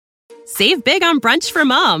Save big on brunch for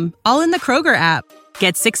mom, all in the Kroger app.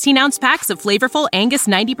 Get 16-ounce packs of flavorful Angus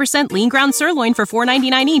 90% lean ground sirloin for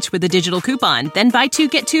 $4.99 each with a digital coupon. Then buy 2,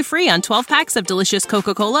 get 2 free on 12 packs of delicious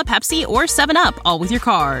Coca-Cola, Pepsi, or 7-Up, all with your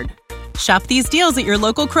card. Shop these deals at your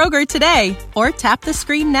local Kroger today, or tap the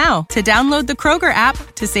screen now to download the Kroger app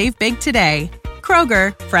to save big today.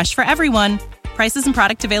 Kroger, fresh for everyone. Prices and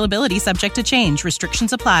product availability subject to change.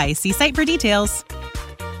 Restrictions apply. See site for details.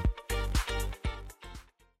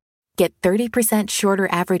 Get 30% shorter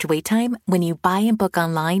average wait time when you buy and book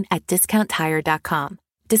online at DiscountTire.com.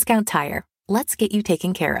 Discount Tire. Let's get you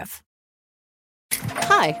taken care of.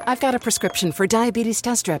 Hi, I've got a prescription for diabetes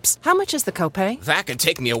test strips. How much is the copay? That could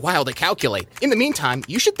take me a while to calculate. In the meantime,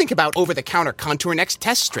 you should think about over-the-counter Contour Next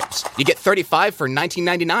test strips. You get 35 for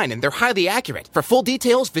 $19.99, and they're highly accurate. For full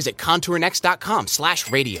details, visit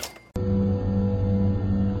contournext.com/radio.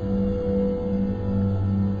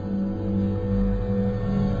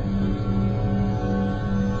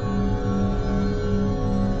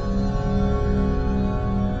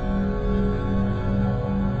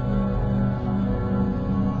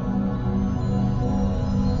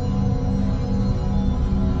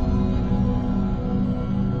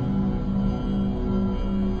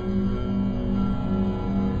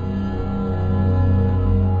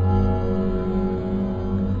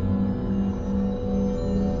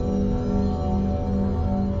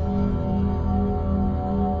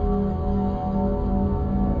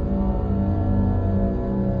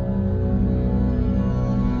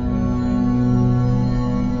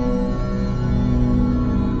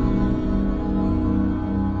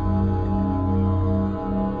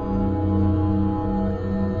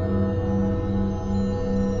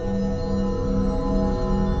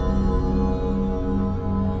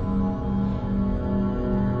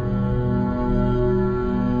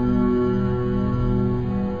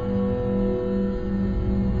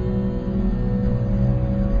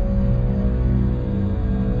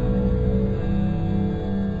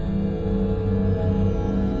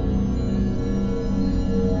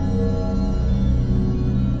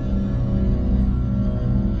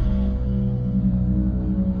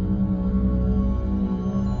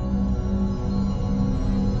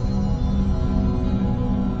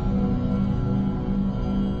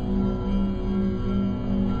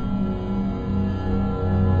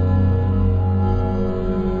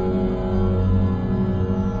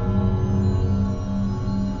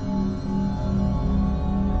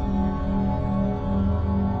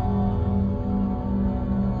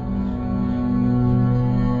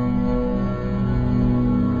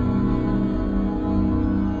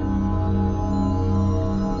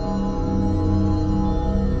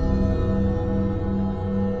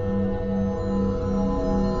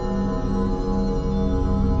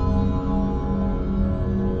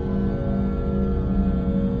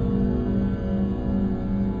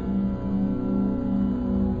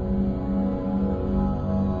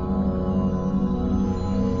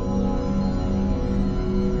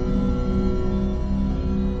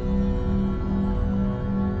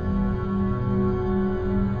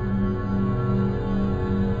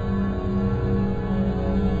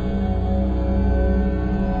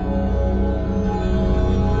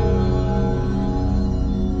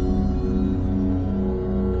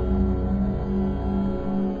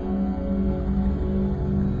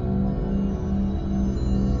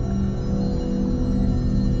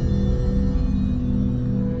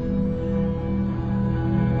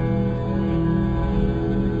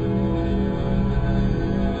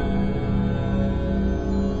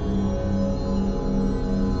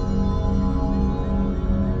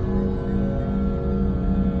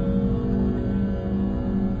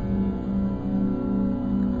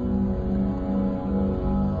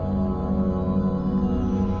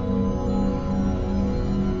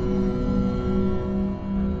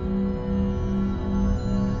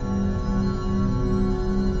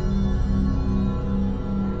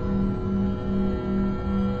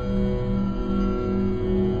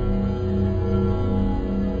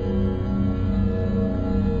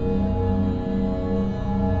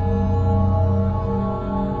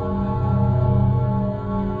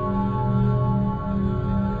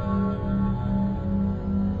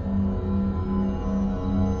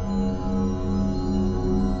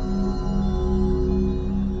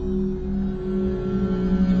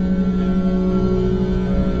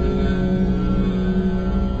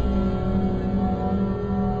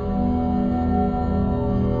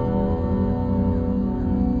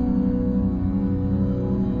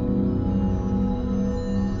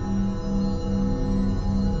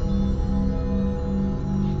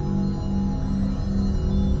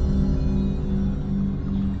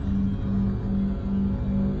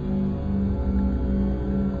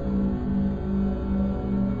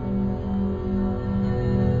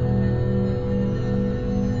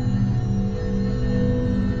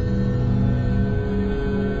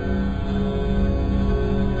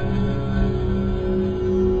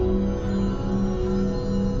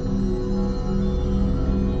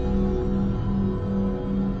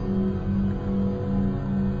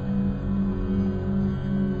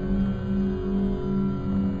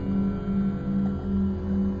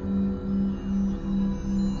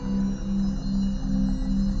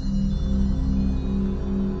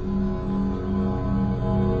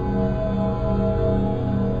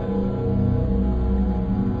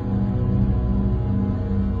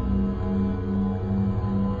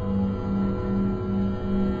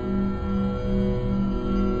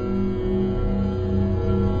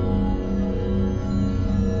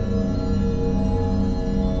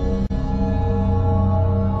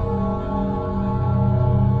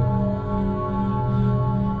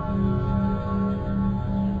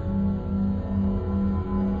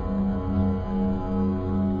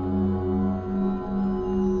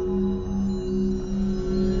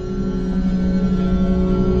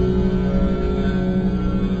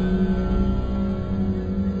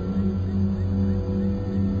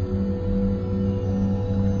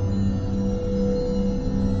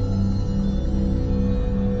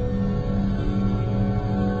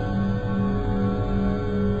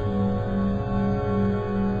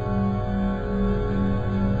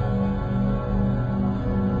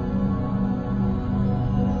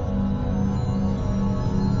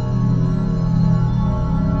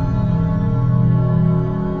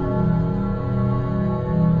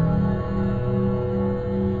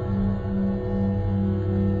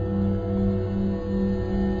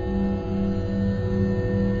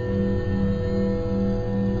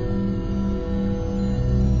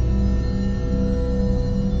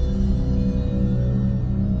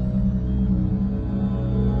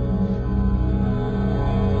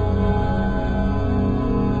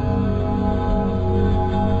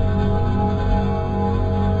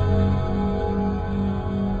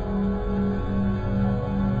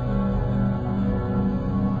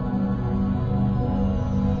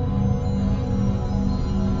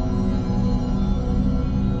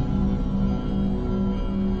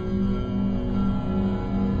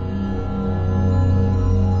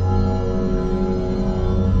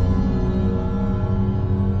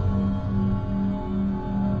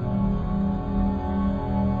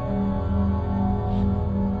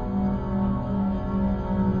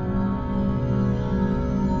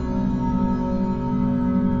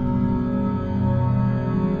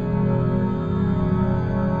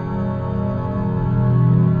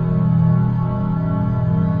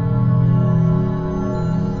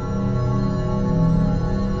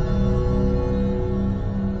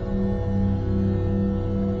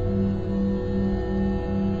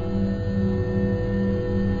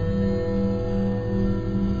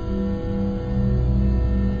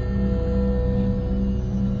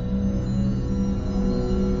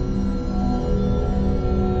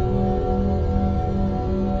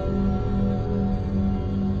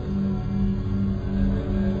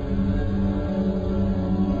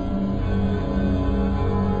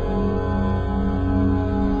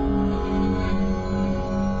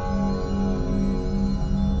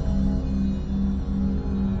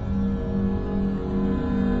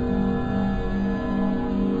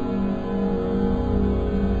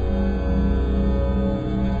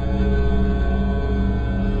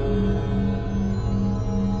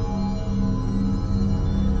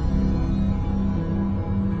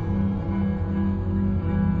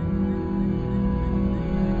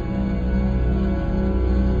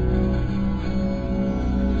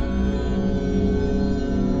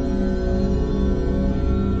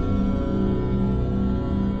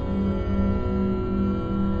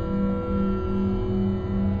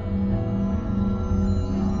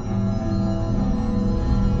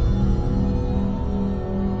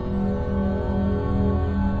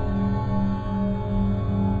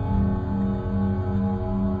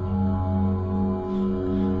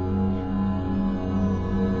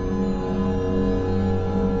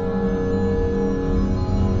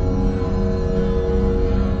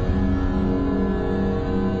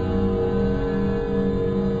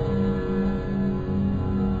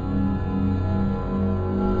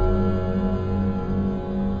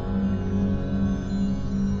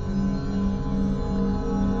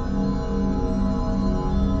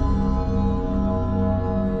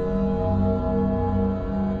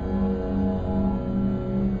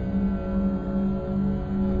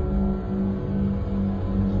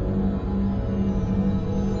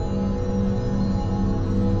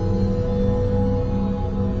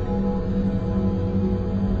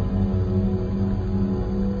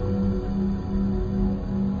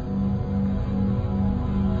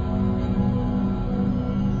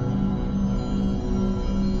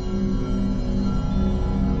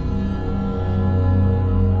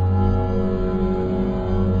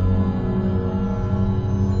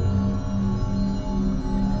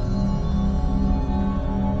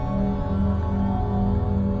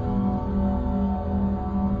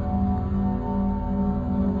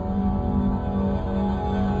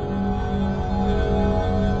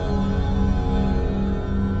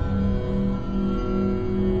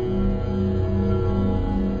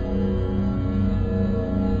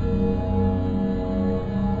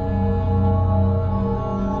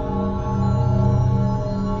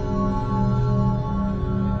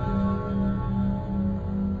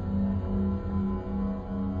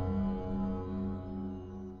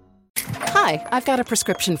 Hi, I've got a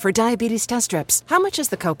prescription for diabetes test strips. How much is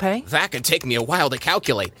the copay? That could take me a while to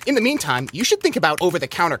calculate. In the meantime, you should think about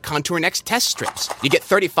over-the-counter Contour Next test strips. You get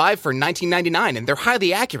 35 for $19.99, and they're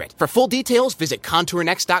highly accurate. For full details, visit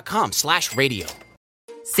contournext.com/radio.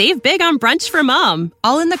 Save big on brunch for mom,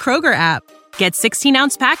 all in the Kroger app. Get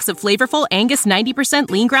 16-ounce packs of flavorful Angus 90%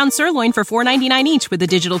 lean ground sirloin for $4.99 each with a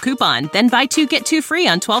digital coupon. Then buy 2, get 2 free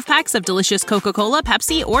on 12 packs of delicious Coca-Cola,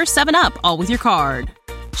 Pepsi, or 7-Up, all with your card.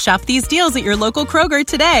 Shop these deals at your local Kroger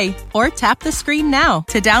today, or tap the screen now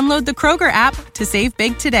to download the Kroger app to save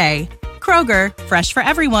big today. Kroger, fresh for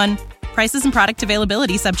everyone. Prices and product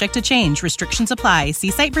availability subject to change. Restrictions apply.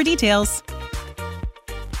 See site for details.